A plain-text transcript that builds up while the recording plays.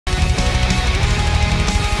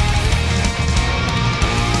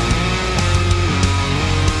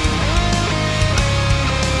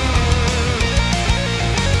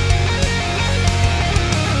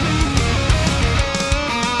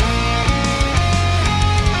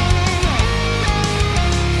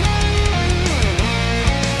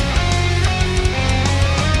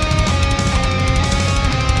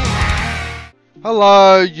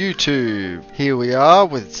Hello YouTube! Here we are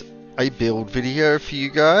with a build video for you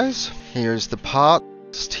guys. Here is the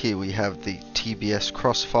parts. Here we have the TBS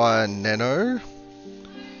Crossfire Nano.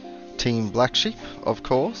 Team Black Sheep, of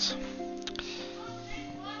course.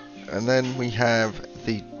 And then we have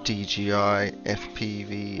the DJI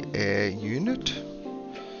FPV Air Unit.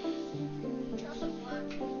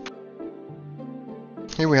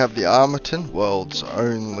 Here we have the Marmotte, world's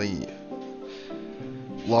only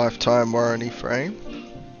lifetime warranty frame.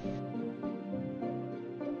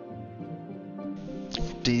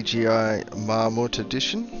 DJI Marmotte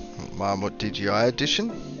Edition, Marmotte DJI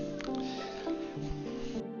Edition.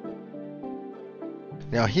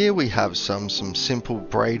 Now here we have some simple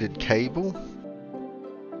braided cable.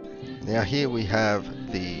 Now here we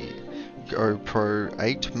have the GoPro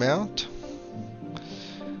 8 mount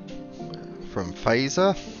from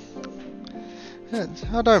Phaser.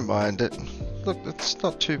 I don't mind it. Look, it's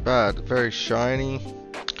not too bad. Very shiny.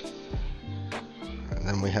 And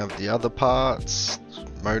then we have the other parts,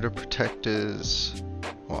 motor protectors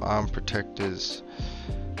or arm protectors,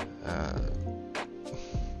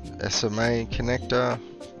 SMA connector,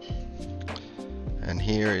 and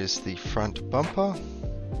here is the front bumper.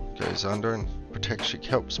 Goes under and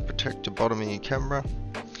helps protect the bottom of your camera.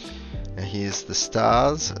 And here's the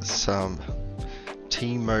stars, some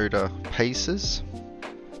T-motor pacers.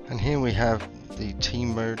 And here we have the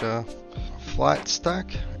T-motor flight stack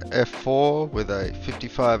F4 with a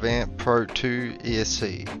 55 amp PROⅡ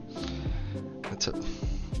 ESC. It's a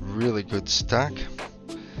really good stack.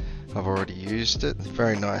 I've already used it.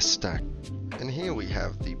 Very nice stack. And here we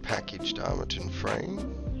have the packaged Marmotte frame.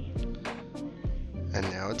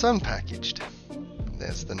 And now it's unpackaged.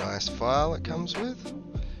 There's the nice file it comes with.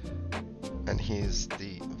 And here's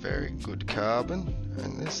the very good carbon,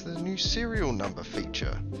 and there's the new serial number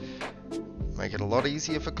feature. Make it a lot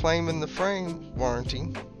easier for claiming the frame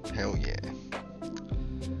warranty. Hell yeah.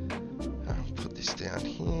 I'll put this down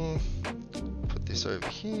here, put this over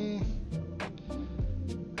here.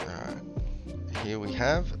 Alright, here we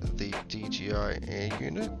have the DJI Air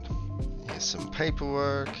Unit. Here's some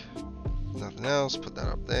paperwork, nothing else, put that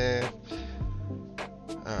up there.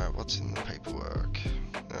 Alright, what's in the paperwork?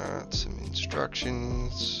 Alright, some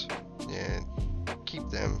instructions. Yeah, keep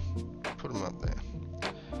them, put them up there.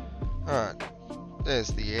 Alright, there's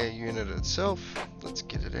the air unit itself. Let's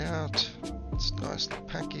get it out. It's nicely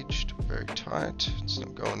packaged, very tight. It's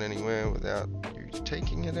not going anywhere without you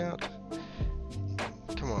taking it out.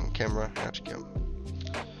 Come on, camera, out you come.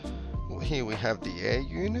 Well, here we have the air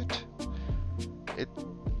unit. It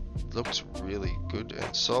looks really good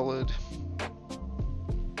and solid.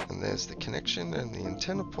 And there's the connection and the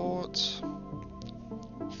antenna ports.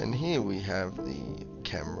 And here we have the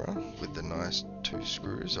camera with the nice 2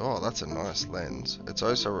 screws. Oh, that's a nice lens. It's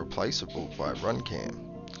also replaceable by RunCam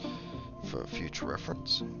for future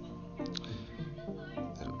reference.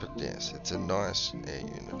 But yes, it's a nice air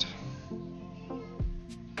unit.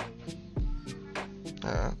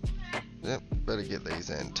 Alright, yep, better get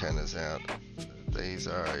these antennas out. These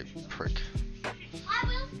are a prick.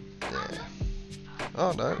 Yeah.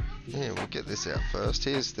 Oh no, here, we'll get this out first.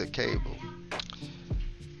 Here's the cable.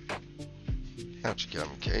 Out you come,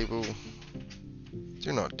 cable.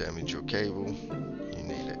 Do not damage your cable, you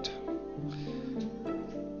need it.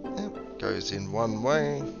 Yep, goes in one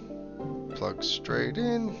way, plugs straight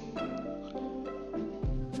in.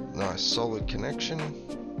 Nice solid connection,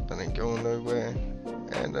 that ain't going nowhere.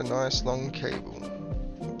 And a nice long cable.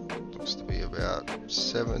 Looks to be about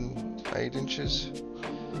 7-8 inches.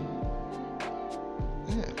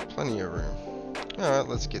 Yeah, plenty of room. Alright,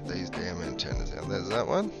 let's get these damn antennas out. There's that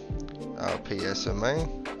one. RPSMA.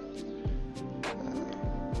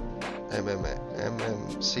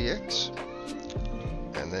 MMCX.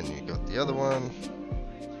 And then you got the other one.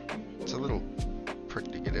 It's a little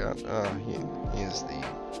prick to get out. Here's the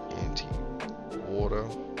anti-water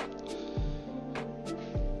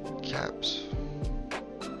caps.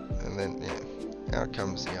 And then, yeah, out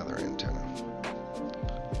comes the other antenna.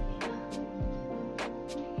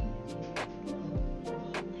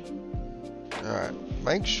 Alright,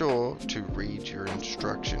 make sure to read your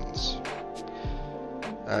instructions,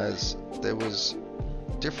 as there was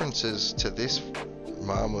differences to this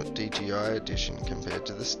Marmotte DJI edition compared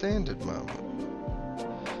to the standard Marmotte.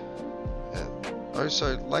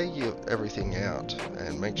 Also, lay everything out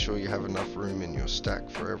and make sure you have enough room in your stack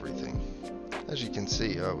for everything. As you can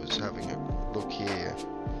see, I was having a look here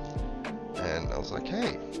and I was like,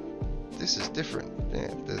 hey, this is different.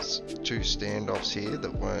 Yeah, there's 2 standoffs here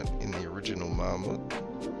that weren't in the original Marmotte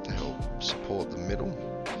to help support the middle.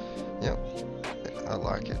 Yep, I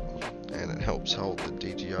like it, and it helps hold the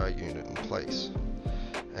DJI unit in place.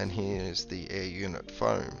 And here's the Air Unit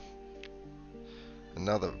foam.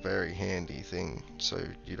 Another very handy thing, so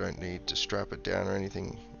you don't need to strap it down or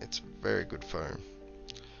anything. It's very good foam.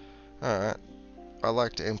 Alright, I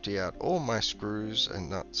like to empty out all my screws and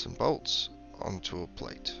nuts and bolts onto a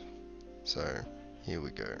plate. So here we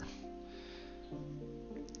go.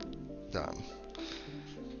 Done.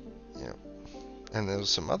 Yep. And there was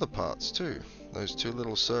some other parts too. Those two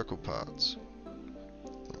little circle parts.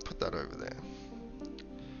 Put that over there.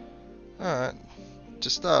 Alright, to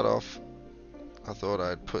start off, I thought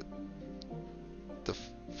I'd put the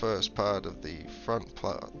first part of the front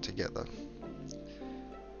part together.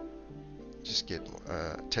 Just get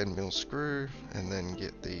a 10mm screw and then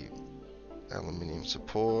get the aluminium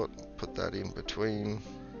support, put that in between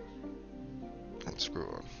and screw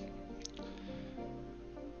on.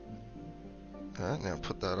 Alright, now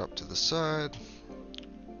put that up to the side,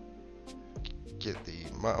 get the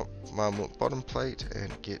Marmotte bottom plate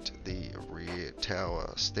and get the rear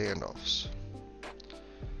tower standoffs.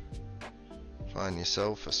 Find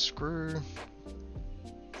yourself a screw.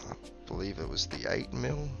 I believe it was the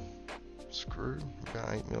 8mm screw, about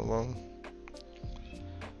 8mm long.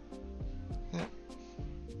 Yep.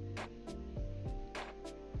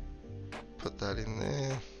 Put that in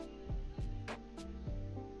there.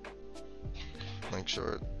 Make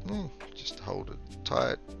sure it, just hold it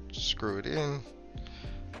tight, screw it in,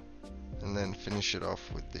 and then finish it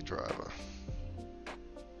off with the driver.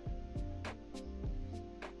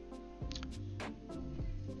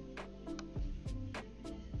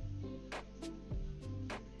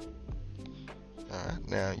 Alright,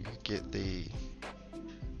 now you get the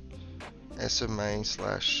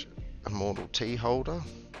SMA/Immortal T holder,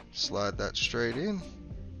 slide that straight in,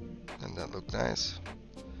 and that looked nice.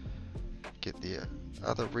 Get the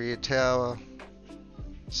other rear tower,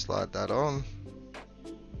 slide that on.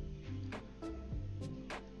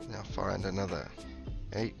 Now find another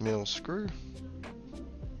 8mm screw.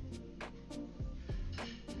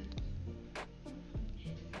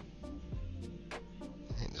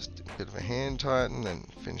 And just a bit of a hand tighten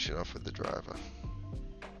and finish it off with the driver.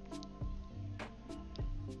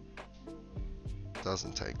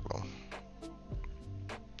 Doesn't take long.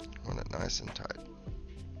 Want it nice and tight.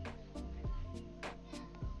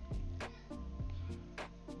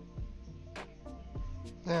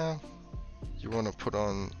 Now you want to put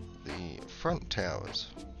on the front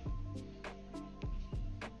towers.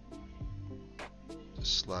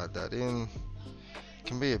 Just slide that in. It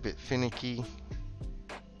can be a bit finicky.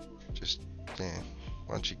 Just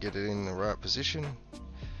once you get it in the right position,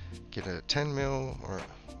 get a 10mm, or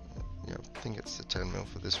I think it's the 10mm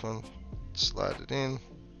for this one. Slide it in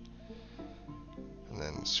and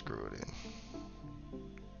then screw it in.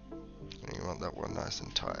 And you want that one nice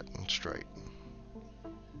and tight and straight.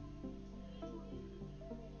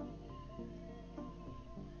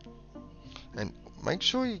 And make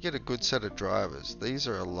sure you get a good set of drivers. These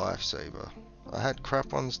are a lifesaver. I had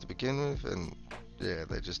crap ones to begin with, and yeah,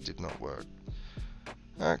 they just did not work.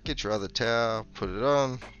 Alright, get your other tower, put it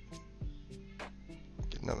on,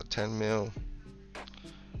 get another 10mm,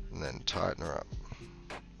 and then tighten her up.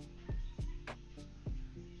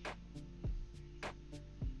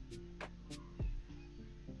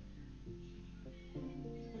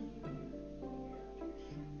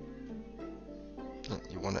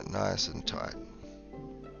 You want it nice and tight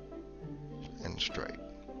and straight.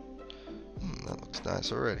 That looks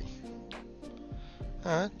nice already.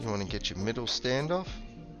 Alright, you want to get your middle standoff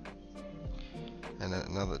and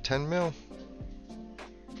another 10mm.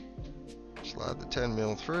 Slide the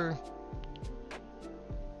 10mm through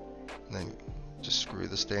and then just screw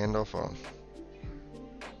the standoff on.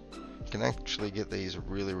 You can actually get these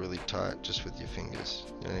really tight just with your fingers.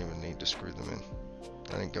 You don't even need to screw them in.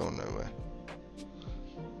 They ain't going nowhere.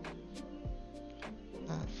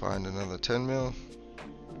 Find another 10mm.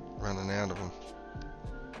 Running out of them.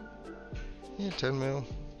 Yeah, 10mm.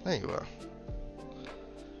 There you are.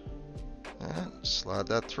 Alright, slide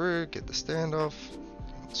that through, get the standoff,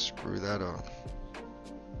 and screw that on.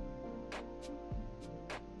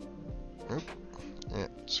 Oop. Yeah,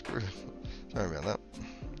 screw. Sorry about that.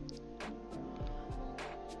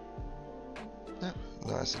 Yep,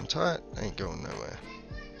 nice and tight, ain't going nowhere.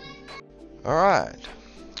 Alright.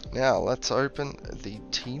 Now let's open the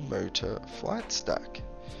T-Motor flight stack.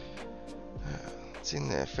 It's in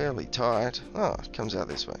there fairly tight. Oh, it comes out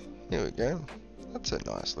this way. Here we go. That's a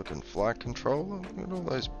nice looking flight controller. Look at all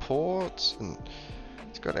those ports, and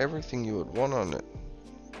it's got everything you would want on it.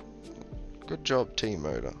 Good job,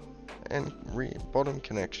 T-Motor. And rear bottom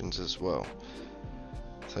connections as well.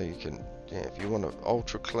 So you can, if you want an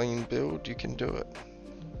ultra clean build, you can do it.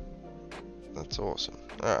 That's awesome.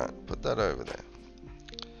 Alright, put that over there.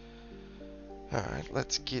 Alright,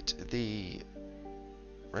 let's get the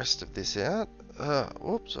rest of this out.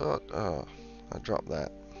 Whoops, I dropped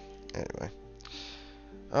that. Anyway.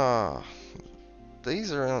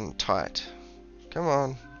 These are on tight. Come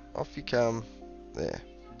on, off you come. There.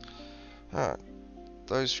 Alright,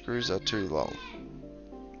 those screws are too long.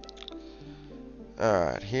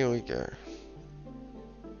 Alright, here we go.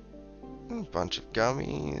 A bunch of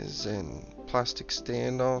gummies and plastic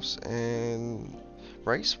standoffs and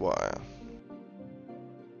race wire.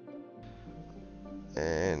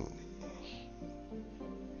 And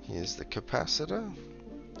here's the capacitor.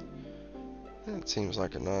 It seems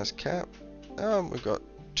like a nice cap. We've got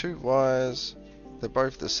two wires. They're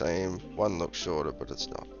both the same. One looks shorter, but it's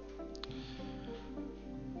not.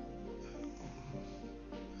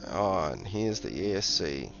 Oh, and here's the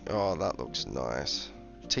ESC. Oh, that looks nice.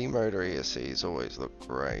 T-motor ESCs always look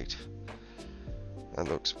great. That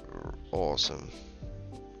looks awesome.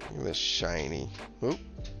 Look at this shiny. Oop.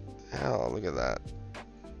 Oh, look at that.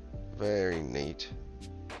 Very neat.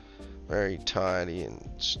 Very tidy and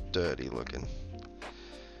sturdy looking.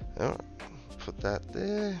 Oh, put that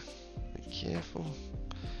there. Be careful.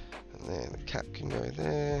 And then the cap can go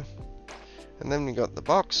there. And then we got the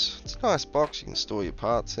box. It's a nice box. You can store your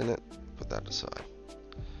parts in it. Put that aside.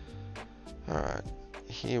 Alright.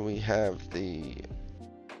 Here we have the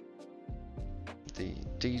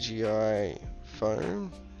DJI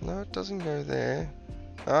foam. No, it doesn't go there.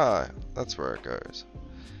 Ah, that's where it goes.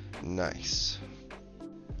 Nice.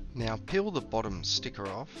 Now peel the bottom sticker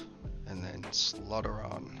off and then slaughter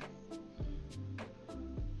on.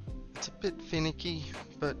 It's a bit finicky,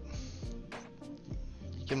 but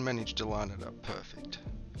you can manage to line it up perfect,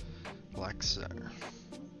 like so.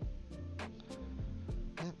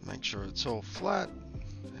 Yep, make sure it's all flat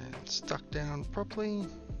and stuck down properly.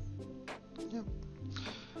 Yep.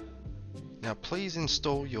 Now please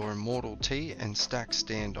install your Immortal T and stack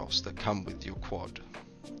standoffs that come with your quad.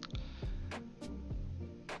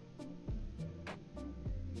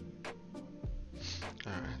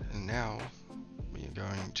 Alright, and now we are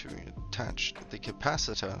going to attach the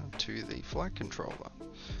capacitor to the flight controller.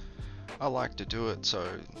 I like to do it so,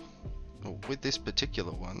 with this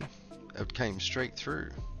particular one, it came straight through.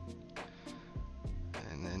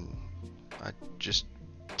 And then I just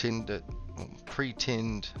tinned it, or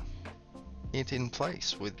pre-tinned it in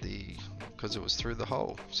place with the, because it was through the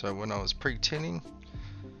hole. So when I was pre-tinning,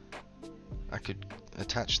 I could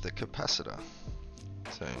attach the capacitor.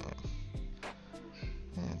 So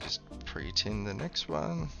yeah, just pre-tin the next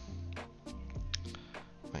one.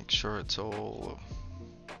 Make sure it's all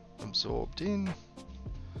absorbed in.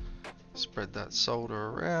 Spread that solder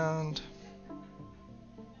around.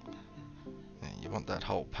 And you want that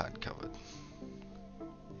whole pad covered.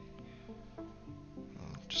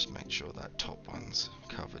 And just make sure that top one's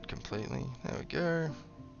covered completely. There we go.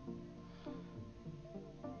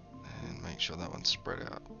 And make sure that one's spread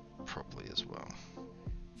out properly as well.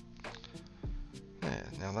 Yeah,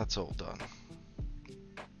 now that's all done.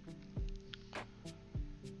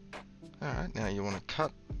 Alright, now you want to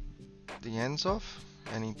cut the ends off,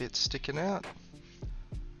 any bits sticking out.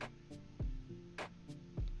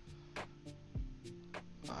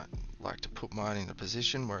 I like to put mine in a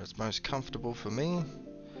position where it's most comfortable for me,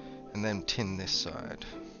 and then tin this side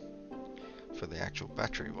for the actual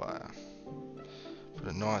battery wire. Put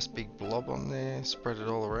a nice big blob on there, spread it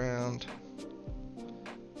all around.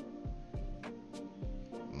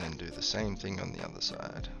 And do the same thing on the other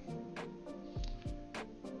side.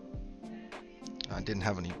 I didn't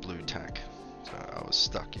have any blue tack, so I was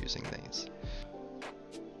stuck using these.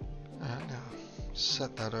 Alright, now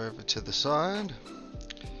set that over to the side.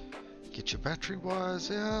 Get your battery wires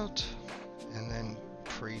out and then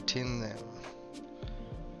pre-tin them.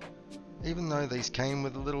 Even though these came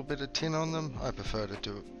with a little bit of tin on them, I prefer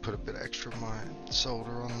to put a bit extra of my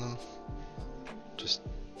solder on them. Just,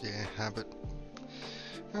 yeah, habit.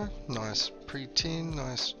 Nice pre-tin,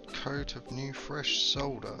 nice coat of new fresh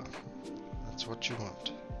solder. That's what you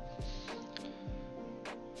want.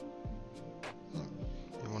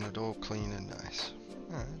 You want it all clean and nice.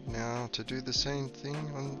 Alright, now to do the same thing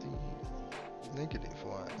on the negative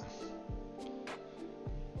wire.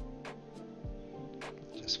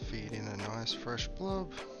 Just feed in a nice fresh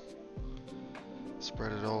blob.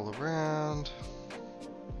 Spread it all around.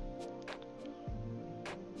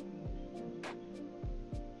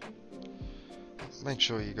 Make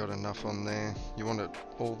sure you got enough on there. You want it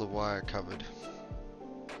all the wire covered.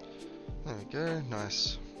 There we go,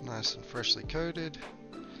 nice and freshly coated.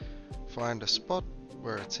 Find a spot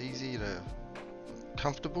where it's easy to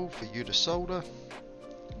comfortable for you to solder.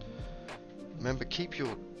 Remember, keep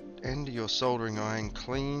your end of your soldering iron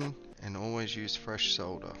clean and always use fresh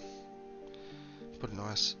solder. Put a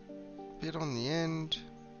nice bit on the end,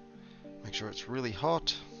 make sure it's really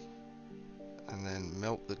hot, and then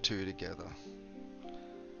melt the two together.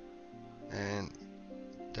 And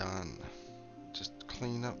done. Just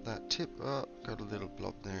clean up that tip. Oh, got a little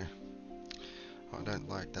blob there. I don't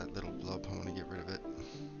like that little blob, I want to get rid of it.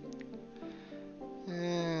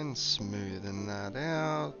 And smoothen that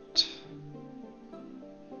out.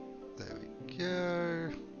 There we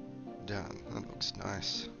go. Done. That looks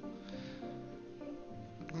nice.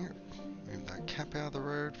 Move that cap out of the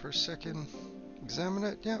road for a second. Examine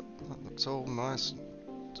it. Yep, that looks all nice,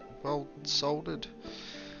 well soldered.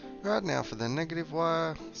 Right, now for the negative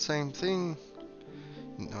wire, same thing.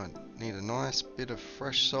 I need a nice bit of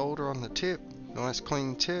fresh solder on the tip. Nice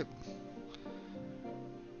clean tip.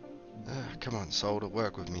 Come on, solder,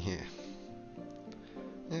 work with me here.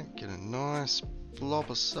 Yeah, get a nice blob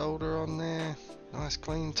of solder on there. Nice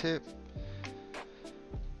clean tip.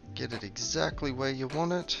 Get it exactly where you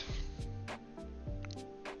want it.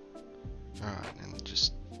 Alright, and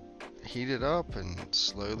just heat it up and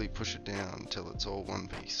slowly push it down until it's all one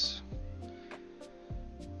piece.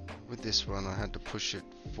 With this one I had to push it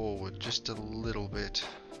forward just a little bit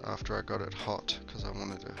after I got it hot because I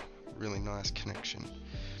wanted a really nice connection.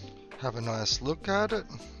 Have a nice look at it.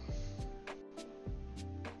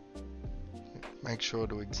 Make sure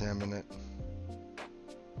to examine it.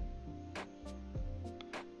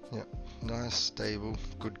 Yep, nice, stable,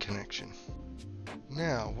 good connection.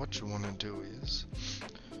 Now what you want to do is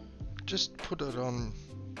just put it on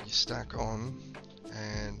your stack on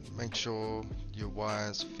and make sure your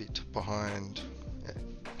wires fit behind,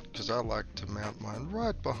 because I like to mount mine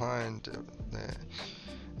right behind there.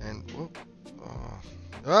 And whoop,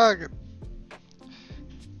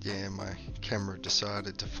 yeah, my camera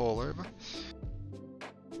decided to fall over.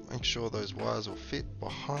 Make sure those wires will fit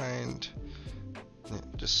behind. Yeah,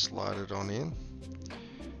 just slide it on in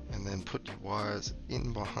and then put your wires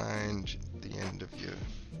in behind the end of your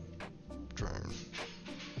drone.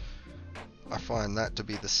 I find that to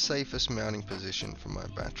be the safest mounting position for my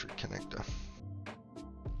battery connector.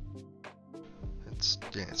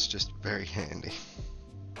 It's just very handy.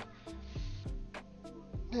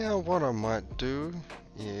 Now what I might do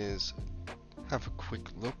is have a quick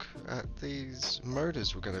look at these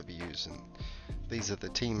motors we're going to be using. These are the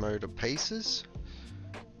T-Motor Pacers,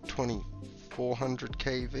 2400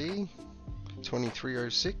 kV,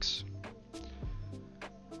 2306.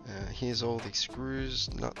 Here's all the screws,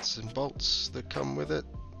 nuts and bolts that come with it.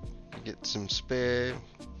 You get some spare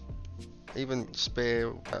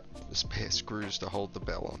screws to hold the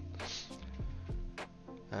bell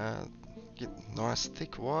on. Get nice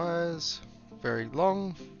thick wires, very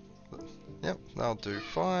long. Yep, that'll do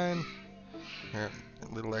fine. A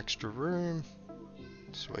little extra room.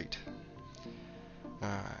 Sweet.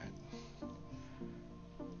 Alright.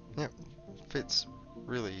 Yep, fits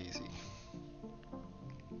really easy.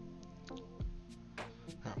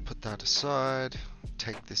 I'll put that aside,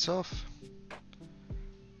 take this off.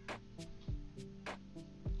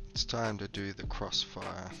 It's time to do the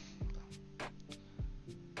Crossfire.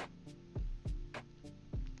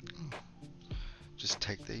 Just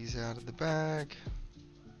take these out of the bag.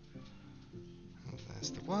 And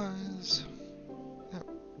there's the wires. Yep,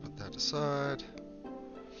 put that aside.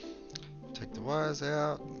 Take the wires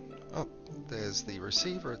out. Oh, there's the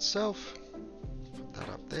receiver itself. Put that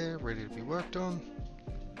up there, ready to be worked on.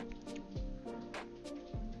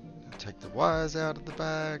 Take the wires out of the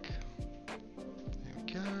bag. There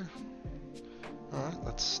we go. Alright,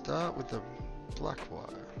 let's start with the black wire.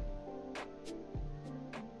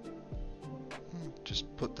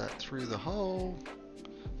 Just put that through the hole,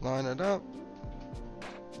 line it up.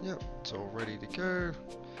 Yep, it's all ready to go.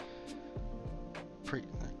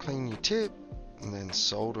 Clean your tip and then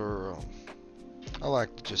solder. I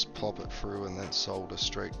like to just plop it through and then solder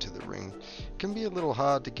straight to the ring. It can be a little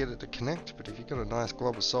hard to get it to connect, but if you've got a nice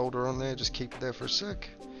glob of solder on there, just keep it there for a sec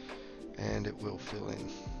and it will fill in.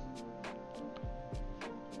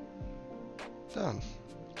 Done.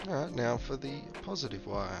 Alright, now for the positive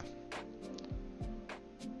wire.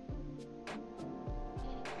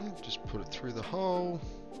 Just put it through the hole,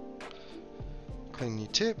 clean your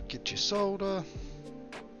tip, get your solder.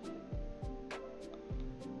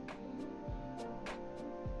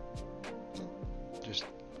 Just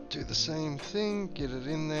do the same thing, get it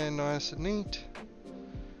in there nice and neat.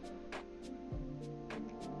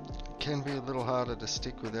 It can be a little harder to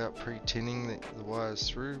stick without pre-tinning the wires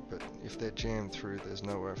through, but if they're jammed through, there's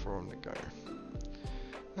nowhere for them to go.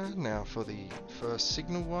 And now for the first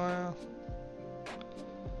signal wire.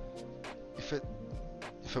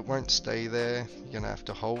 if it won't stay there, you're gonna have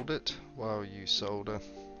to hold it while you solder.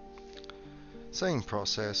 Same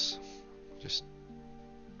process, just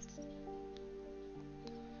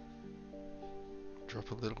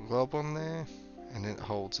drop a little lob on there and it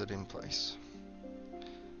holds it in place.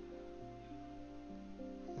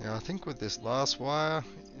 Now I think with this last wire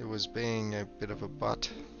it was being a bit of a butt,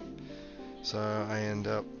 so I end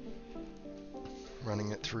up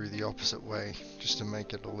running it through the opposite way just to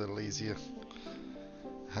make it a little easier.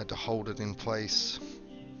 Had to hold it in place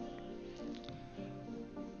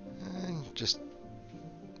and just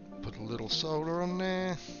put a little solder on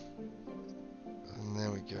there, and there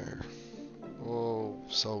we go, all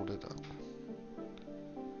soldered up.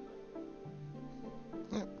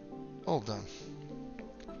 Yep, all done.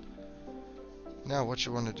 Now what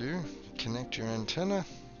you want to do, connect your antenna,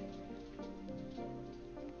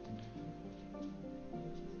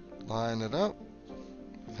 line it up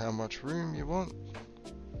with how much room you want.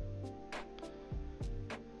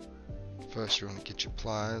 First you want to get your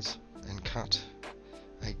pliers and cut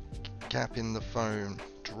a gap in the foam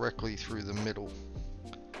directly through the middle.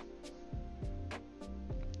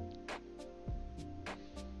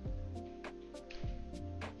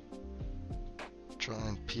 Try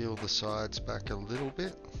and peel the sides back a little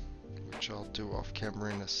bit, which I'll do off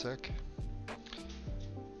camera in a sec.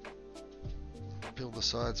 Peel the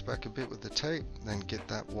sides back a bit with the tape, then get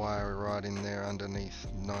that wire right in there underneath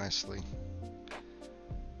nicely.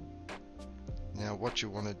 Now what you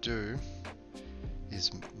want to do is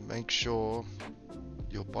make sure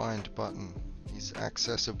your bind button is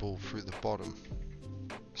accessible through the bottom.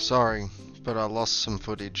 Sorry, but I lost some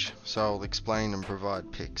footage, so I'll explain and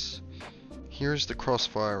provide pics. Here is the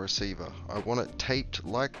Crossfire receiver. I want it taped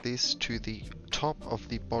like this to the top of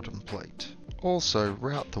the bottom plate. Also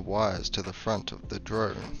route the wires to the front of the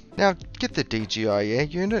drone. Now get the DJI Air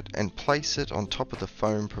Unit and place it on top of the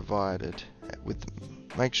foam provided.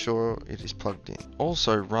 Make sure it is plugged in.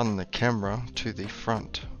 Also run the camera to the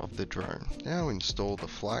front of the drone. Now install the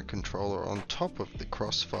flight controller on top of the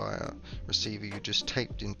Crossfire receiver you just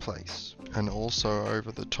taped in place, and also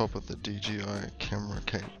over the top of the DJI camera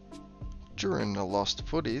cable. During the lost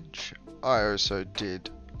footage, I also did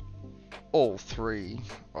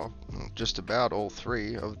just about all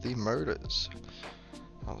three of the motors.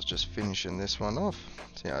 I was just finishing this one off.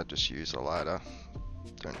 See, I just use a lighter.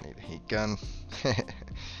 Don't need a heat gun.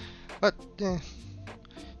 But yeah,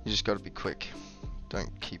 you just got to be quick.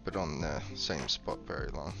 Don't keep it on the same spot very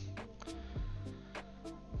long.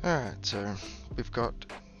 Alright, so we've got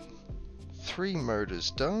 3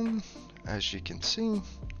 motors done, as you can see.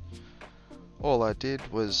 All I did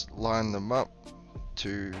was line them up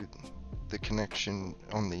to the connection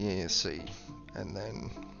on the ESC, and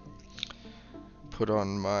then put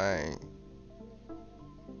on my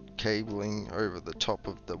cabling over the top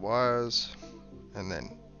of the wires, and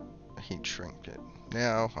then heat shrink it.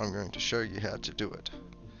 Now I'm going to show you how to do it.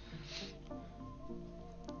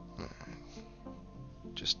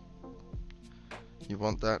 Just, you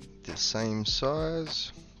want that the same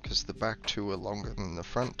size, because the back 2 are longer than the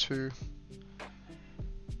front 2.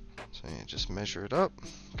 So you just measure it up,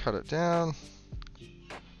 cut it down,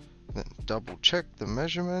 then double check the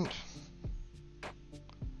measurement.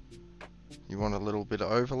 You want a little bit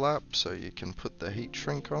of overlap so you can put the heat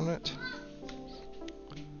shrink on it.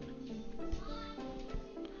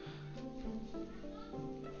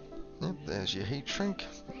 Yep, there's your heat shrink.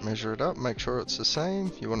 Measure it up, make sure it's the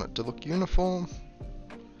same. You want it to look uniform.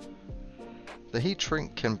 The heat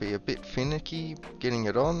shrink can be a bit finicky getting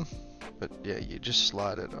it on, but yeah, you just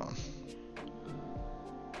slide it on.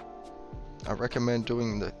 I recommend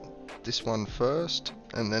doing this one first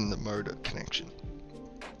and then the motor connection.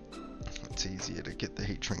 It's easier to get the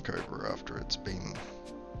heat shrink over after it's been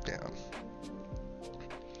down.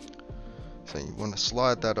 So you want to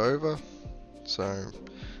slide that over, so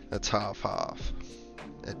that's half-half.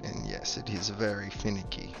 And yes, it is very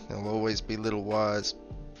finicky. There'll always be little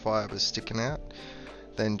fibers sticking out.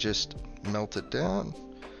 Then just melt it down,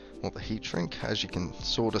 or the heat shrink, as you can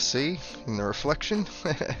sort of see in the reflection.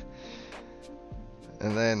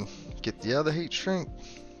 And then get the other heat shrink,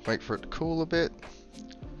 wait for it to cool a bit,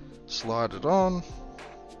 slide it on.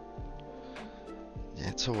 Yeah,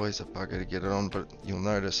 it's always a bugger to get it on, but you'll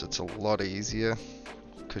notice it's a lot easier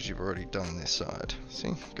because you've already done this side.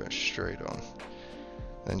 See, go straight on.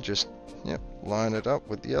 Then just, yep, line it up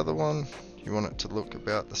with the other one. You want it to look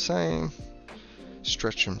about the same.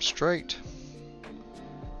 Stretch them straight.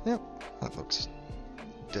 Yep, that looks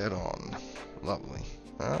dead on. Lovely.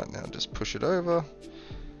 Alright, now just push it over.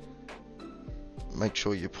 Make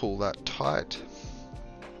sure you pull that tight.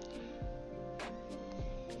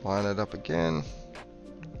 Line it up again.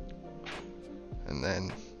 and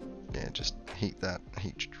then yeah, just heat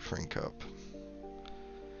shrink up,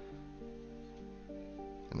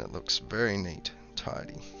 and it looks very neat,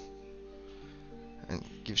 tidy, and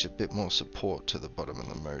gives you a bit more support to the bottom of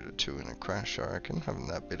the motor too in a crash, I reckon, having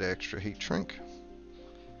that bit of extra heat shrink.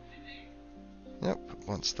 Yep,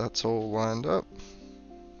 once that's all lined up,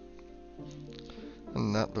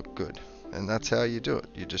 and that looked good, and that's how you do it.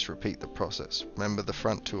 You just repeat the process. Remember, the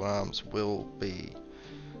front two arms will be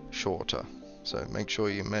shorter, so make sure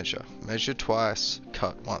you measure twice,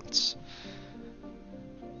 cut once.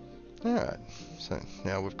 Alright, so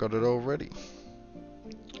now we've got it all ready.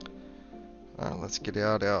 Alright, let's get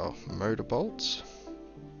out our motor bolts.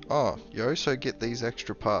 Oh, you also get these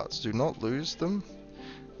extra parts. Do not lose them.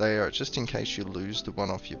 They are just in case you lose the one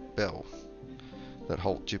off your bell that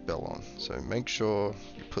holds your bell on. So make sure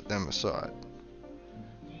you put them aside.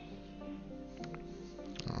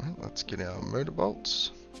 Alright, let's get our motor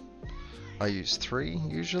bolts. I use 3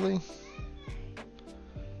 usually.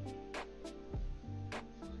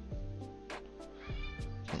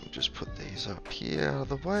 And just put these up here out of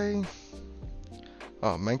the way.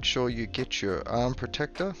 Oh, make sure you get your arm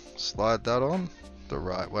protector, slide that on the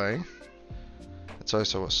right way. It's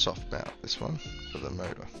also a soft mount, this one, for the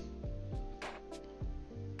motor.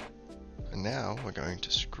 And now we're going to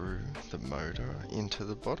screw the motor into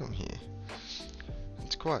the bottom here.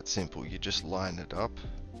 It's quite simple, you just line it up,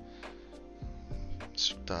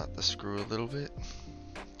 start the screw a little bit,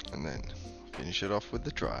 and then finish it off with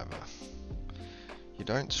the driver. You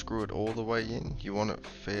don't screw it all the way in, you want it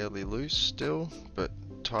fairly loose still, but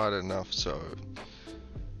tight enough so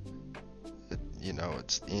you know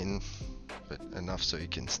it's in, but enough so you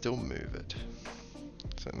can still move it.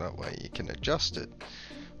 So that way you can adjust it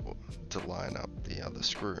to line up the other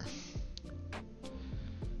screw.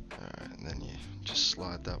 Alright, and then you just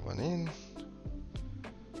slide that one in.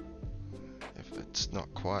 If it's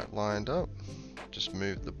not quite lined up, just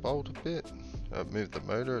move the bolt a bit, move the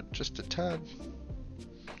motor just a tad.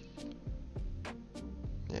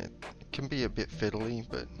 Yeah, it can be a bit fiddly,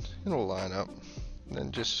 but it'll line up. And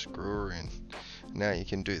then just screw her in. Now you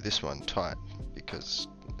can do this one tight because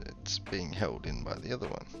it's being held in by the other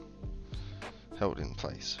one. Held in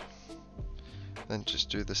place. Then just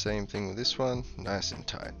do the same thing with this one, nice and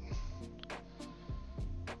tight.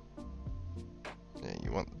 Yeah,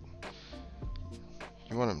 you want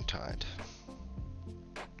them tight.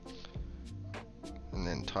 And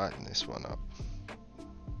then tighten this one up.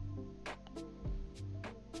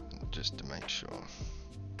 Just to make sure.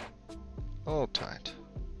 All tight.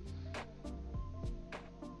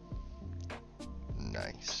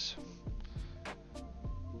 Nice.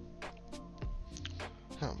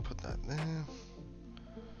 I'll put that there.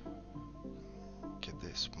 Get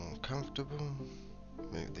this more comfortable.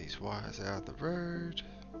 Move these wires out of the road.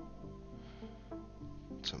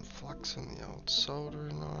 Put some flux on the old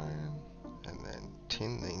soldering iron. And then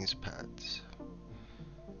tin these pads.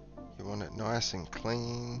 You want it nice and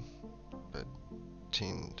clean, but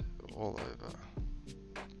tinned all over.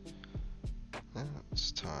 Now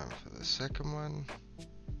it's time for the second one.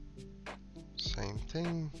 Same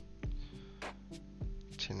thing.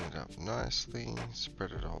 Tin it up nicely,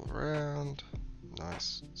 spread it all around.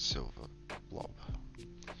 Nice silver blob.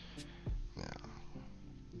 Now,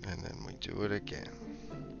 and then we do it again.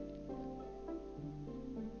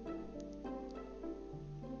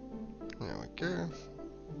 There we go.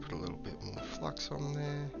 Put a little bit more flux on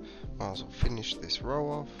there. Might as well finish this row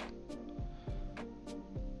off.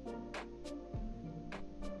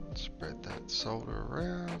 Spread that solder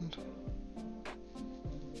around.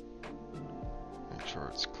 Make sure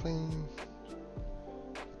it's clean.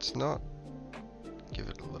 If it's not, give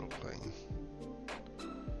it a little clean.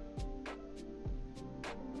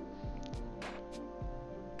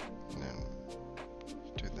 And then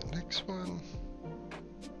do the next one.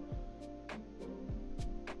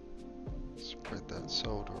 Spread that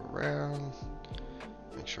solder around.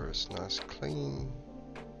 Make sure it's nice clean.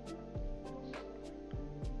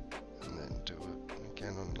 And then do it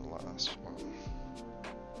again on the last one.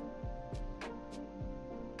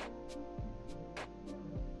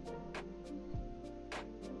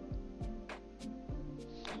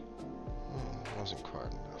 Wasn't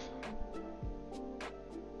quite enough.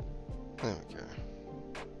 There we go.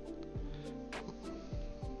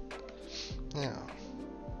 Now,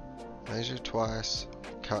 measure twice,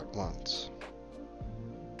 cut once.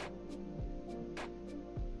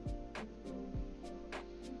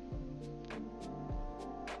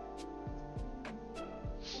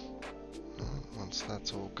 Once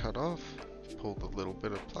that's all cut off, pull the little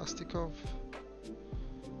bit of plastic off.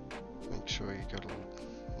 Make sure you got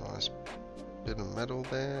a nice bit of metal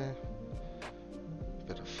there.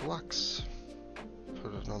 flux,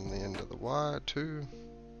 put it on the end of the wire too.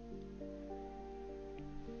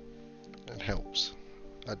 It helps.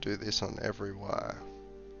 I do this on every wire.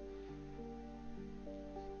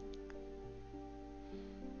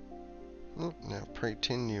 Oh, now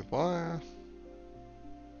pre-tin your wire.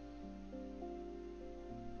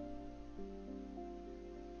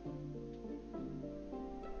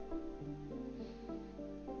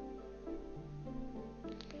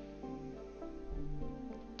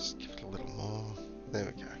 Just give it a little more. There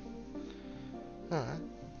we go. Alright,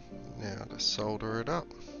 now to solder it up.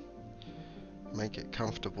 Make it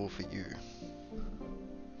comfortable for you.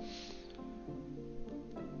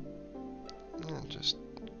 And just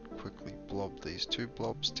quickly blob these two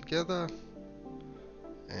blobs together.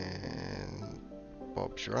 And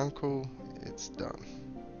Bob's your uncle. It's done.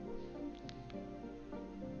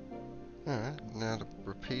 Alright, now to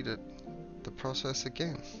repeat the process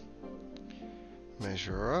again.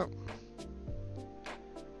 Measure her up.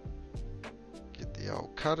 Get the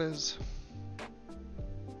old cutters.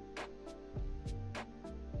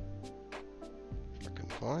 If I can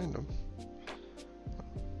find them.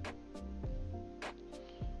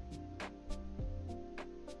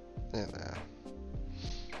 There they are.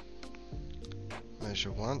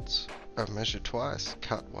 Measure once, measure twice,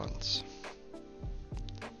 cut once.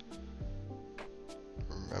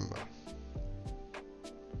 Remember.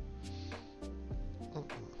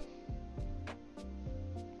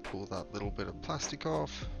 Pull that little bit of plastic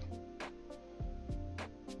off.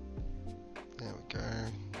 There we go.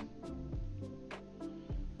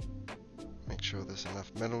 Make sure there's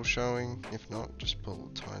enough metal showing. If not, just pull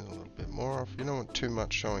a tiny little bit more off. You don't want too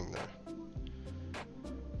much showing though.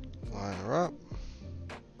 Line her up.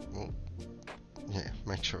 Well, yeah,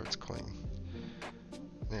 make sure it's clean.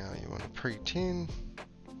 Now you want to pre-tin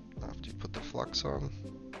after you put the flux on.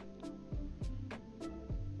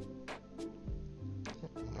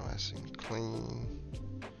 Nice and clean.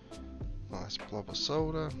 Nice blob of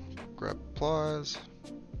solder. Grab pliers.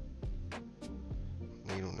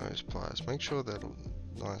 Needle nose pliers. Make sure they're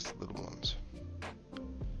nice little ones.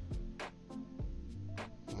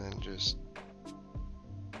 And then just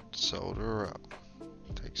solder her up.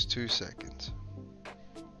 Takes 2 seconds.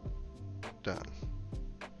 Done.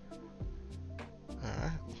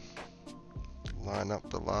 Alright. Line up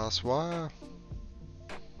the last wire.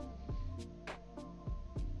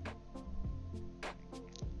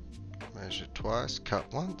 Measure twice, cut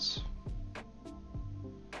once.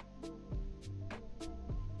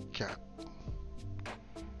 Cut.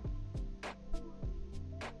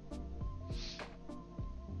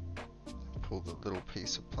 Pull the little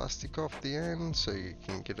piece of plastic off the end so you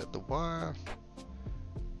can get at the wire.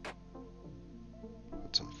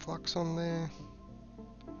 Put some flux on there.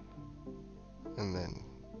 And then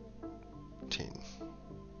tin.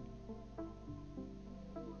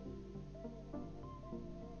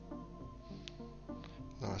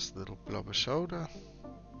 Nice little blob of shoulder.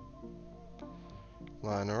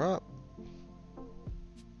 Line her up.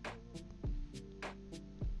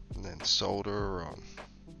 And then solder her on.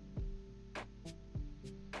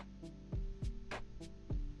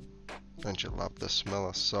 Don't you love the smell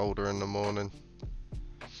of solder in the morning?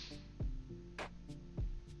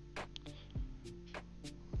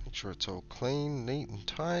 Make sure it's all clean, neat and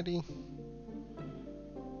tidy.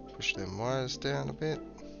 Push them wires down a bit.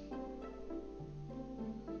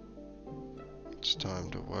 It's time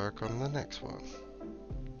to work on the next one.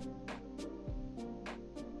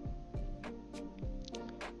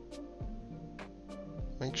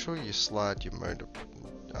 Make sure you slide your motor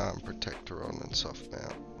arm protector on and soft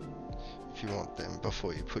mount if you want them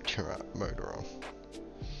before you put your motor on.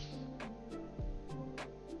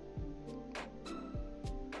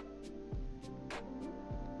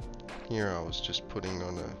 Here I was just putting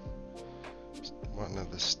on one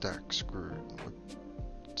of the stack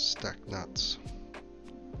nuts,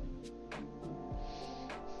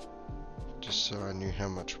 just so I knew how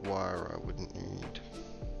much wire I wouldn't need,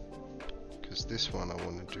 because this one I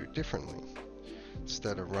want to do differently.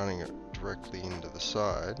 Instead of running it directly into the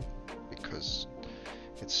side, because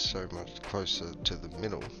it's so much closer to the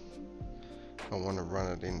middle, I want to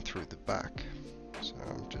run it in through the back. So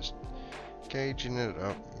I'm just gauging it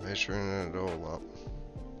up, measuring it all up.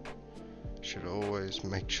 Should always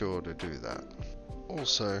make sure to do that.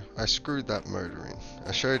 Also, I screwed that motor in.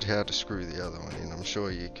 I showed how to screw the other one in. I'm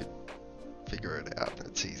sure you could figure it out.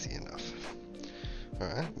 It's easy enough.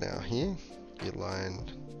 Alright, now here, you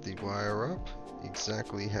line the wire up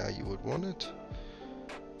exactly how you would want it.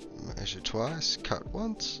 Measure twice, cut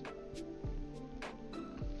once.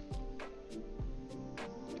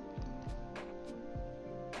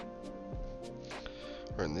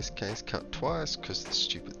 or in this case cut twice because the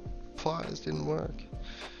stupid pliers didn't work.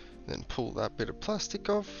 Then pull that bit of plastic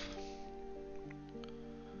off.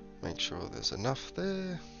 Make sure there's enough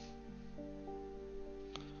there.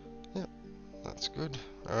 Yep, that's good.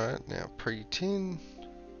 Alright, now pre-tin.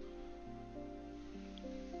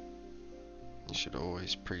 You should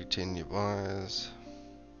always pre-tin your wires.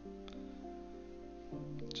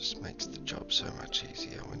 It just makes the job so much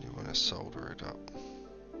easier when you want to solder it up.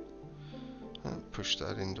 And push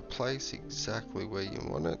that into place exactly where you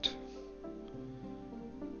want it.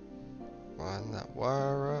 Line that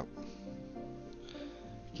wire up.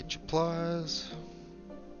 Get your pliers.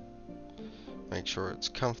 Make sure it's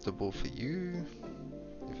comfortable for you.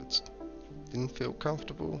 If it didn't feel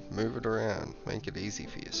comfortable, move it around. Make it easy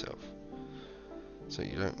for yourself. So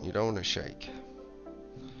you don't want to shake.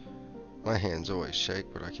 My hands always shake,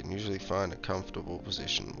 but I can usually find a comfortable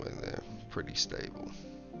position where they're pretty stable.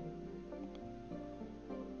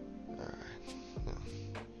 Alright,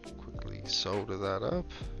 quickly solder that up.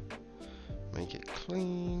 Make it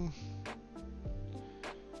clean.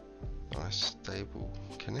 Nice stable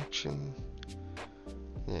connection.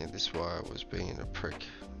 Yeah, this wire was being a prick.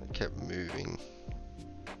 It kept moving.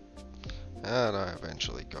 And I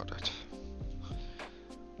eventually got it.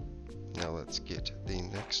 Now let's get the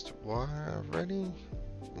next wire ready.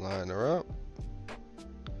 Line her up.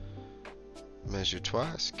 Measure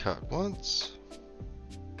twice, cut once.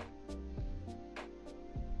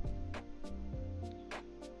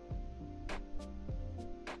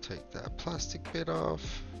 Take that plastic bit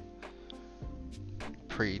off.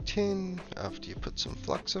 Pre-tin after you put some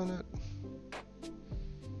flux on it.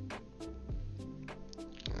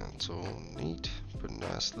 That's all neat. Put a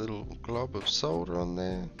nice little glob of solder on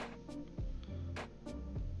there.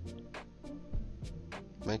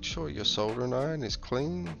 Make sure your soldering iron is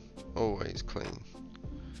clean, always clean.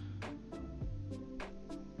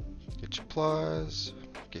 Get your pliers,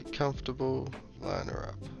 get comfortable, line her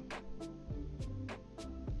up.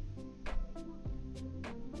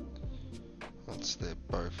 Once they're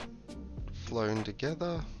both flowed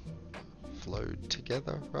together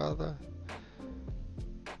rather,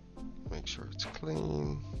 make sure it's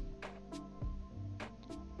clean.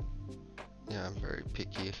 Yeah, I'm very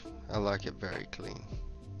picky. I like it very clean.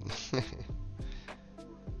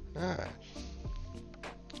 Alright.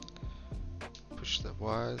 Push the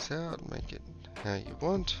wires out, make it how you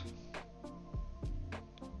want.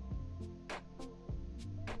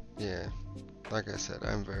 Yeah, like I said,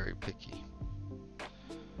 I'm very picky.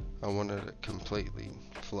 I wanted it completely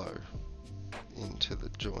flow into the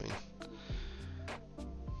joint.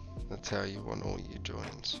 That's how you want all your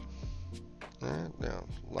joints. Alright, now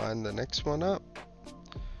line the next one up.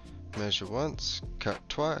 Measure once, cut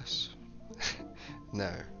twice.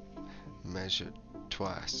 No, measure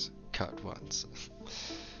twice, cut once.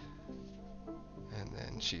 And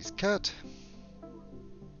then she's cut.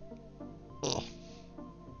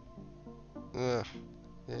 Yeah,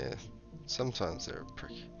 sometimes they're a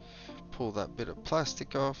prick. Pull that bit of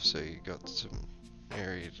plastic off so you got some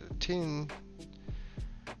area to tin.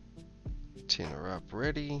 Tin her up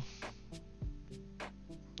ready.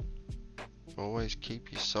 Always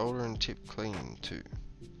keep your soldering tip clean too.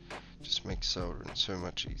 Just makes soldering so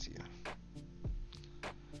much easier.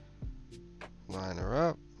 Line her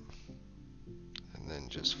up and then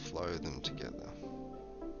just flow them together.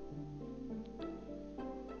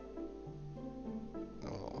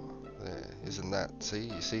 Oh, there, isn't that, see,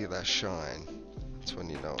 you see that shine? That's when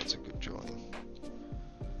you know it's a good joint.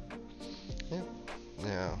 Yep,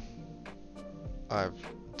 now I've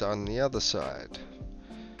done the other side.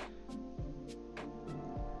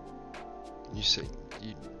 You see,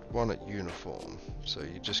 you want it uniform, so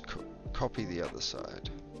you just copy the other side.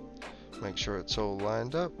 Make sure it's all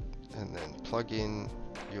lined up, and then plug in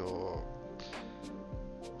your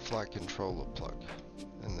flight controller plug,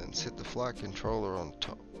 and then set the flight controller on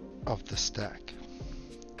top of the stack.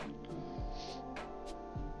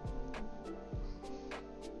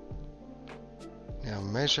 Now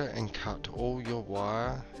measure and cut all your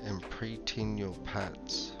wire and pre-tin your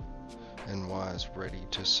pads and wires ready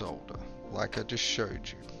to solder, like I just showed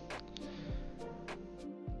you.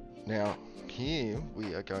 Now here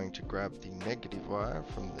we are going to grab the negative wire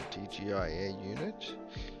from the DJI Air Unit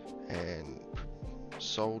and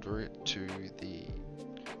solder it to the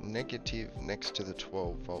negative next to the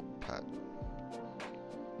 12-volt pad.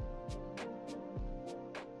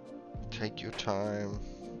 Take your time,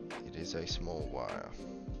 it is a small wire.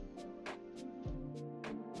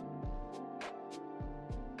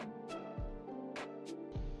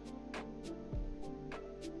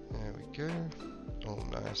 There we go, all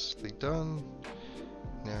nicely done.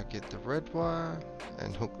 Now get the red wire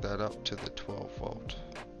and hook that up to the 12 volt.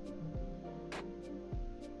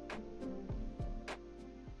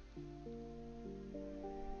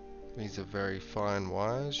 These are very fine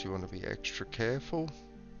wires, you want to be extra careful.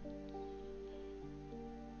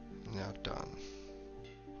 Now done.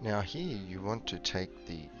 Now here you want to take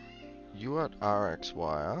the UART RX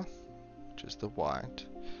wire, which is the white,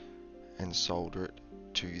 and solder it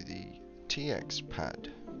to the TX pad.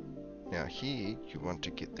 Now here you want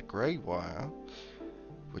to get the grey wire,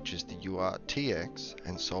 which is the UART TX,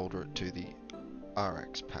 and solder it to the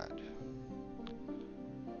RX pad.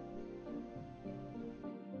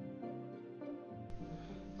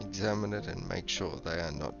 Examine it and make sure they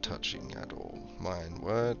are not touching at all. Mine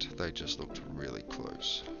weren't, they just looked really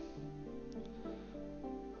close.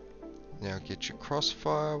 Now get your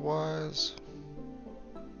Crossfire wires.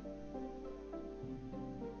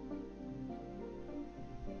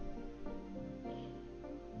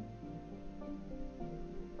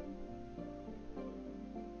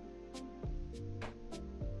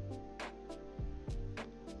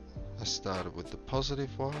 I started with the positive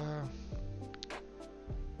wire,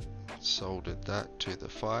 soldered that to the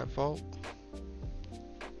 5 volt.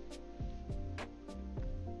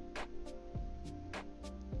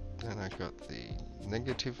 Then I got the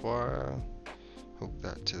negative wire, hooked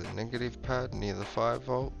that to the negative pad near the 5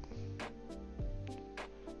 volt.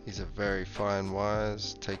 These are very fine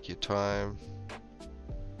wires, take your time.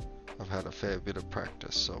 I've had a fair bit of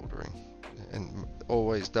practice soldering, and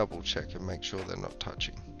always double check and make sure they're not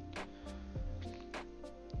touching.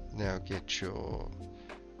 Now get your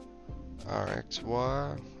RX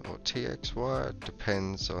wire or TX wire,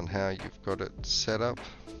 depends on how you've got it set up.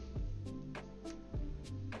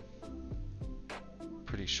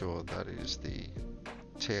 Pretty sure that is the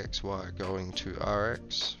TX wire going to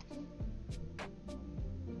RX,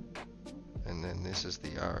 and then this is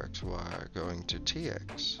the RX wire going to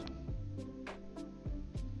TX.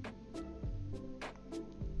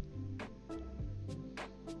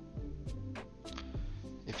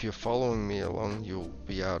 If you're following me along, you'll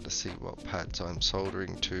be able to see what pads I'm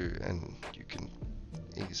soldering to, and you can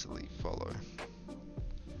easily follow.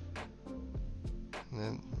 And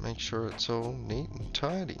then make sure it's all neat and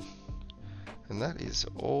tidy. And that is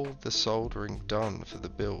all the soldering done for the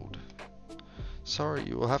build. Sorry,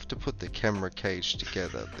 you will have to put the camera cage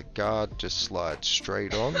together. The guard just slides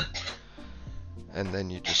straight on, and then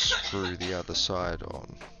you just screw the other side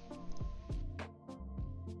on.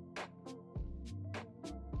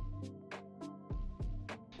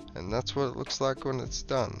 And that's what it looks like when it's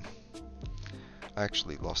done. I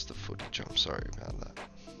actually lost the footage, I'm sorry about that.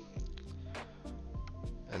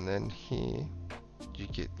 And then here you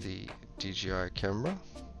get the DJI camera,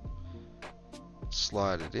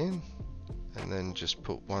 slide it in, and then just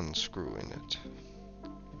put one screw in it.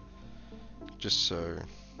 Just so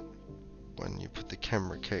when you put the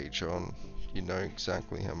camera cage on, you know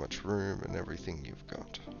exactly how much room and everything you've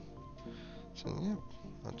got. So yeah,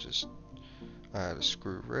 I had a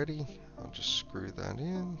screw ready, I'll just screw that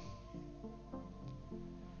in.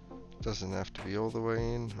 Doesn't have to be all the way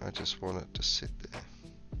in, I just want it to sit there.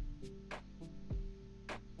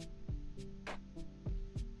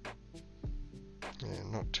 Yeah,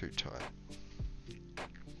 not too tight.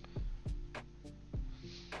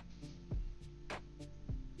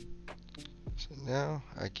 So now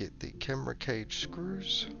I get the camera cage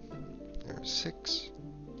screws, there are 6.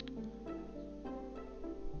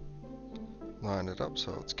 Line it up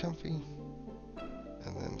so it's comfy,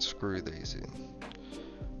 and then screw these in.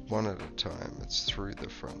 One at a time, it's through the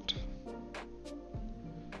front.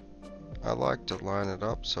 I like to line it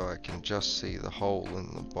up so I can just see the hole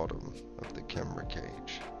in the bottom of the camera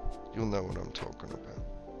cage. You'll know what I'm talking about.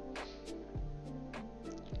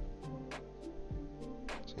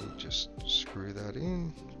 So you just screw that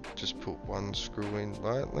in, just put one screw in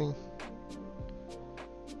lightly.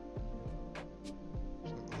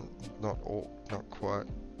 Not quite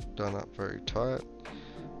done up very tight,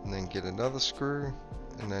 and then get another screw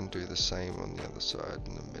and then do the same on the other side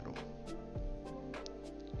in the middle.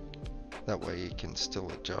 That way you can still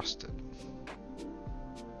adjust it.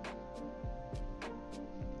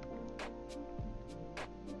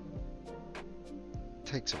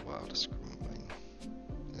 Takes a while to screw them in.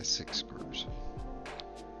 There's 6 screws.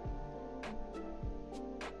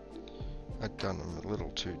 I'd done them a little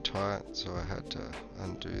too tight, so I had to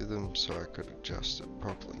undo them so I could adjust it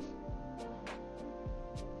properly.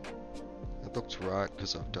 It looks right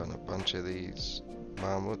because I've done a bunch of these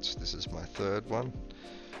Marmottes. This is my 3rd one.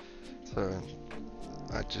 So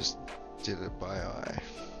I just did it by eye.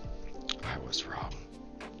 I was wrong.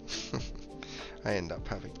 I end up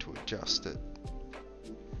having to adjust it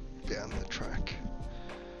down the track.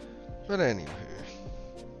 But anywho,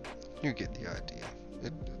 you get the idea.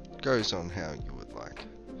 It goes on how you would like.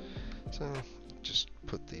 So just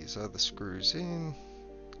put these other screws in.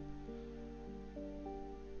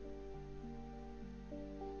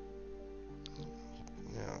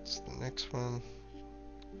 Now it's the next one.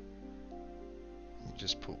 You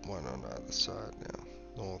just put one on either side now,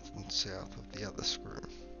 north and south of the other screw.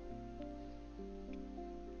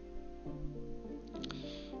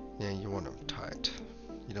 Yeah, you want them tight.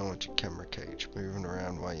 You don't want your camera cage moving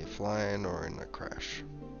around while you're flying or in a crash.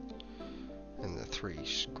 And the 3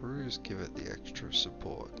 screws give it the extra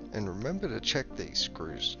support. And remember to check these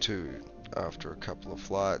screws too after a couple of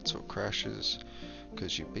flights or crashes,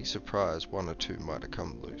 because you'd be surprised 1 or 2 might have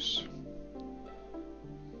come loose.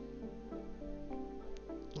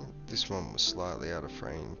 This one was slightly out of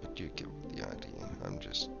frame, but you get the idea. I'm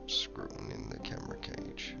just screwing in the camera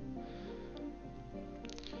cage.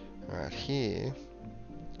 Alright, here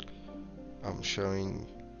I'm showing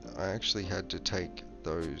I actually had to take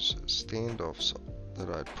those standoffs that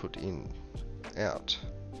I'd put in out.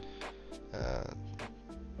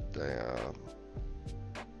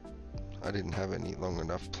 I didn't have any long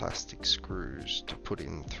enough plastic screws to put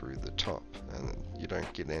in through the top, and you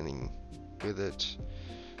don't get any with it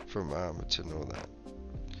from Marmotte and all that.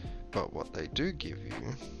 But what they do give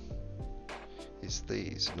you is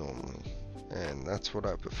these normally, and that's what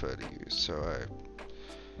I prefer to use. So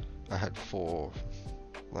I had 4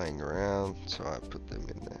 laying around, so I put them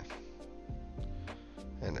in there,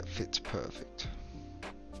 and it fits perfect.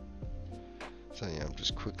 So yeah, I'm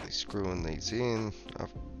just quickly screwing these in.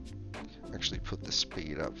 I've actually put the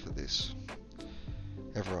speed up for this.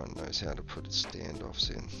 Everyone knows how to put standoffs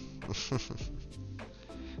in.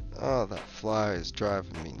 Oh, that fly is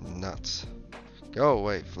driving me nuts. Go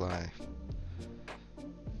away, fly.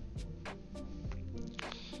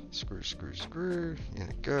 Screw, screw, screw. In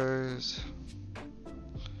it goes.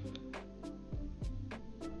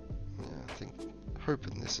 Yeah,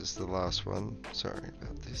 hoping this is the last one. Sorry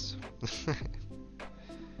about this.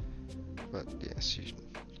 But yes, you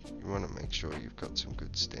want to make sure you've got some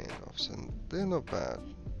good standoffs, and they're not bad.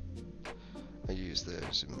 I use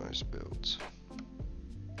those in most builds.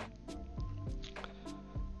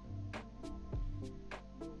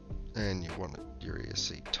 And you want your ear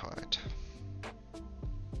seat tight.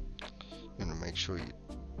 You want to make sure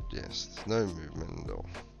yes, there's no movement at all.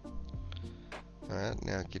 Alright,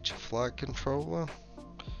 now get your flight controller.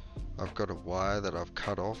 I've got a wire that I've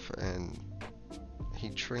cut off and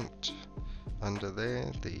heat shrinked under there,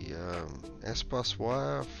 the S-bus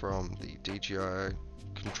wire from the DJI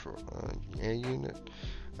Air Unit.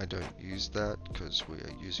 I don't use that because we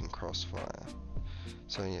are using Crossfire.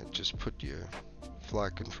 So yeah, just put your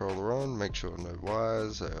flight controller on, make sure no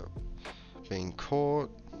wires are being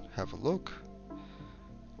caught, have a look.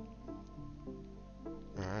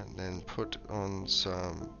 Alright, then put on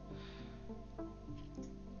some,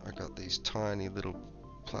 I got these tiny little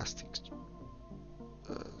plastic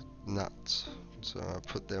nuts, so I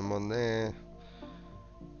put them on there.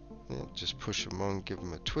 Yeah, just push them on, give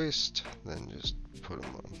them a twist, then just put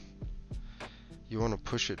them on. You want to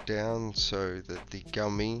push it down so that the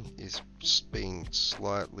gummy is being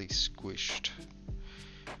slightly squished,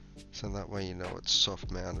 so that way you know it's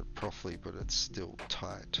soft mounted properly, but it's still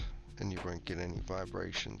tight and you won't get any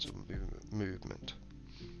vibrations or movement.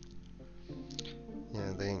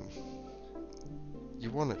 Yeah, then you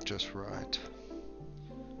want it just right.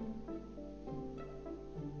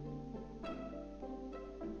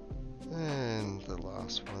 And the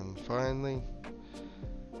last one finally.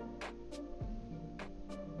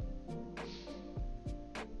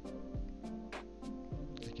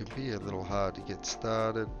 It can be a little hard to get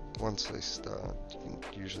started. Once they start, you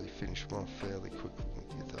can usually finish them off fairly quickly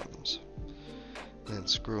with your thumbs. Then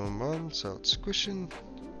screw them on so it's squishing.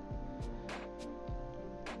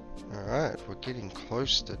 Alright, we're getting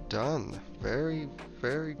close to done. Very,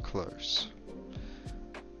 very close.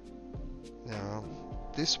 Now,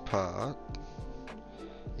 this part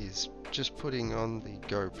is just putting on the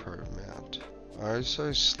GoPro mount. I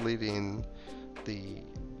also slid in the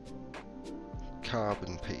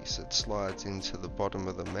carbon piece. It slides into the bottom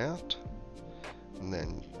of the mount, and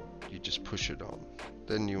then you just push it on.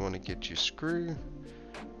 Then you want to get your screw,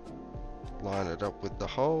 line it up with the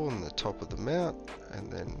hole in the top of the mount,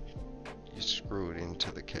 and then you screw it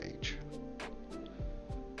into the cage.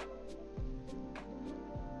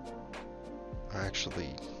 I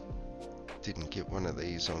actually didn't get one of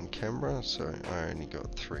these on camera, so I only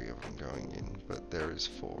got 3 of them going in, but there is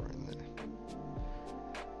 4 in there.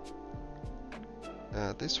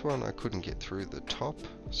 This one I couldn't get through the top,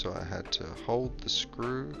 so I had to hold the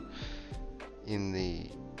screw in the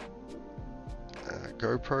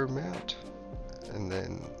GoPro mount and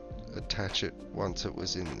then attach it once it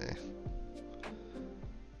was in there,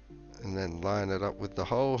 and then line it up with the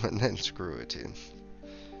hole and then screw it in.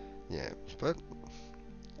 Yeah, but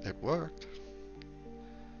it worked.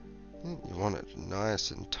 You want it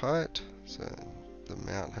nice and tight so the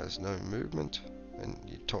mount has no movement and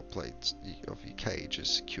your top plates of your cage is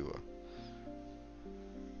secure.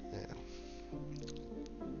 Yeah.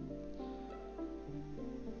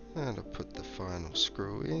 And to put the final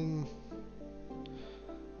screw in,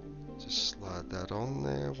 just slide that on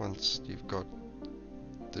there. Once you've got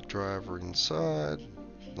the driver inside,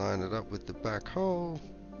 line it up with the back hole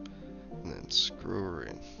and then screw her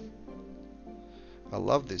in. I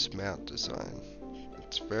love this mount design.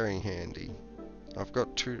 It's very handy.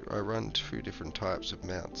 I run two different types of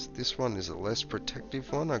mounts. This one is a less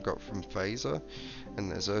protective one I got from Phaser,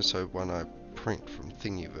 and there's also one I print from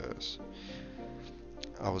Thingiverse.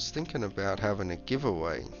 I was thinking about having a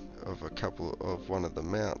giveaway of one of the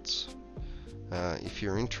mounts. If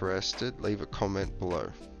you're interested, leave a comment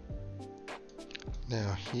below.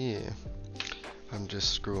 Now here, I'm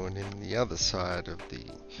just screwing in the other side of the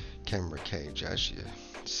camera cage, as you've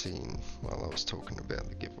seen while I was talking about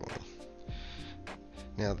the giveaway.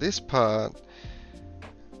 Now this part,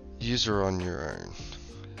 user on your own.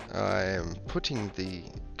 I am putting the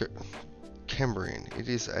camera in. It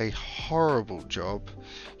is a horrible job.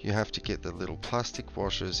 You have to get the little plastic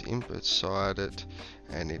washers in beside it,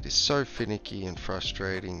 and it is so finicky and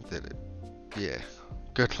frustrating that yeah,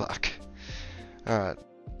 good luck. Alright.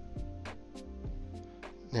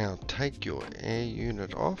 Now take your air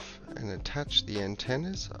unit off and attach the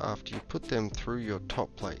antennas after you put them through your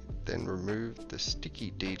top plate. Then remove the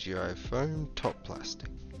sticky DJI foam top plastic.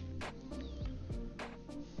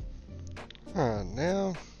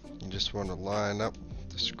 Now you just want to line up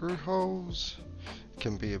the screw holes. It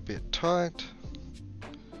can be a bit tight.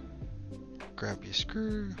 Grab your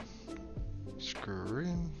screw, screw her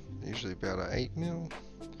in, usually about an 8mm.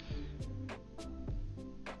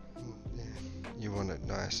 You want it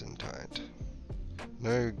nice and tight.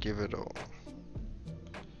 No give at all.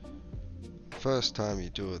 First time you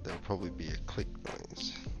do it, there'll probably be a click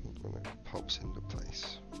noise when it pops into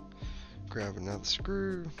place. Grab another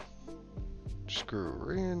screw, screw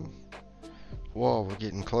her in. Whoa, we're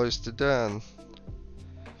getting close to done.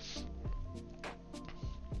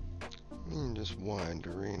 And just wind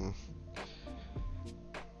her in.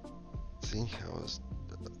 See how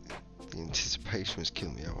the anticipation was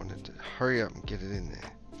killing me. I wanted to hurry up and get it in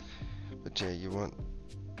there. But yeah, you want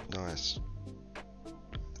nice,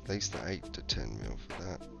 at least the 8 to 10mm for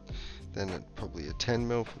that. Then probably a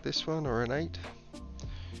 10mm for this one, or an 8.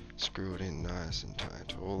 Screw it in nice and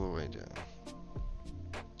tight all the way down.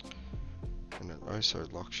 And it also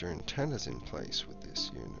locks your antennas in place with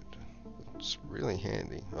this unit. It's really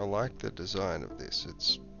handy. I like the design of this.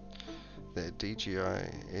 It's their DJI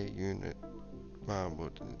Air Unit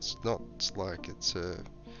Marmotte. It's not like it's a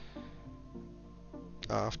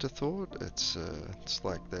afterthought. It's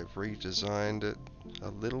like they've redesigned it a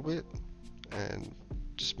little bit and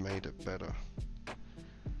just made it better.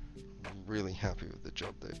 I'm really happy with the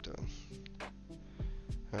job they've done.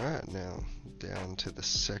 Alright, now down to the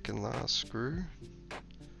second last screw.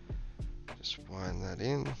 Just wind that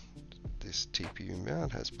in. This TPU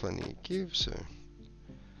mount has plenty of give, so.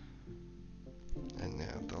 And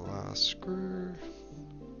now the last screw.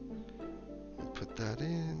 Put that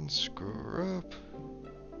in, screw her up.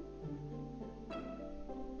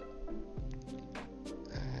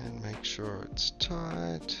 And make sure it's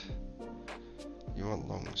tight. You want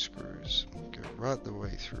long screws. Go right the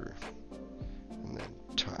way through. And then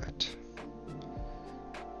tight.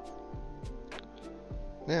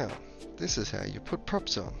 Now, this is how you put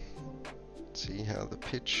props on. See how the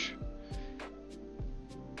pitch,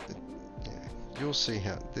 you'll see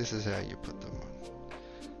how, this is how you put them on.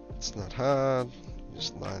 It's not hard,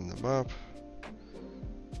 just line them up.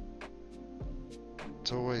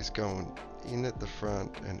 It's always going in at the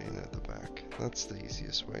front and in at the back. That's the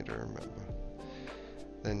easiest way to remember.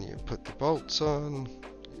 Then you put the bolts on.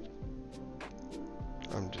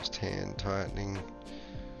 I'm just hand tightening.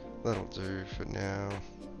 That'll do for now.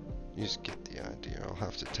 You just get the idea. I'll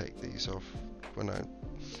have to take these off when I'm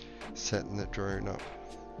setting the drone up.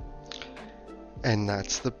 And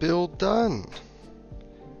that's the build done.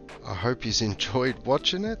 I hope you enjoyed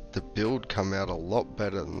watching it. The build come out a lot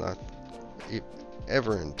better than I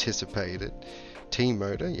ever anticipated.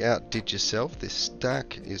 T-motor, you outdid yourself. This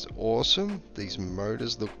stack is awesome. These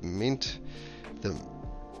motors look mint. The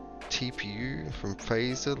TPU from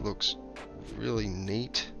Phaser looks really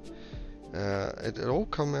neat. It all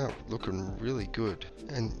come out looking really good,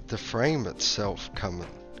 and the frame itself come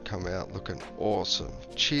out looking awesome.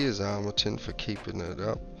 Cheers Armaton for keeping it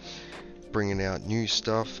up, bringing out new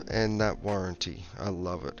stuff, and that warranty, I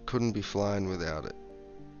love it. Couldn't be flying without it.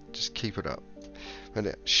 Just keep it up.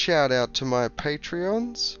 But shout out to my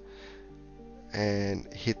Patreons,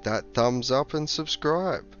 and hit that thumbs up and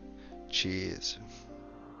subscribe. Cheers.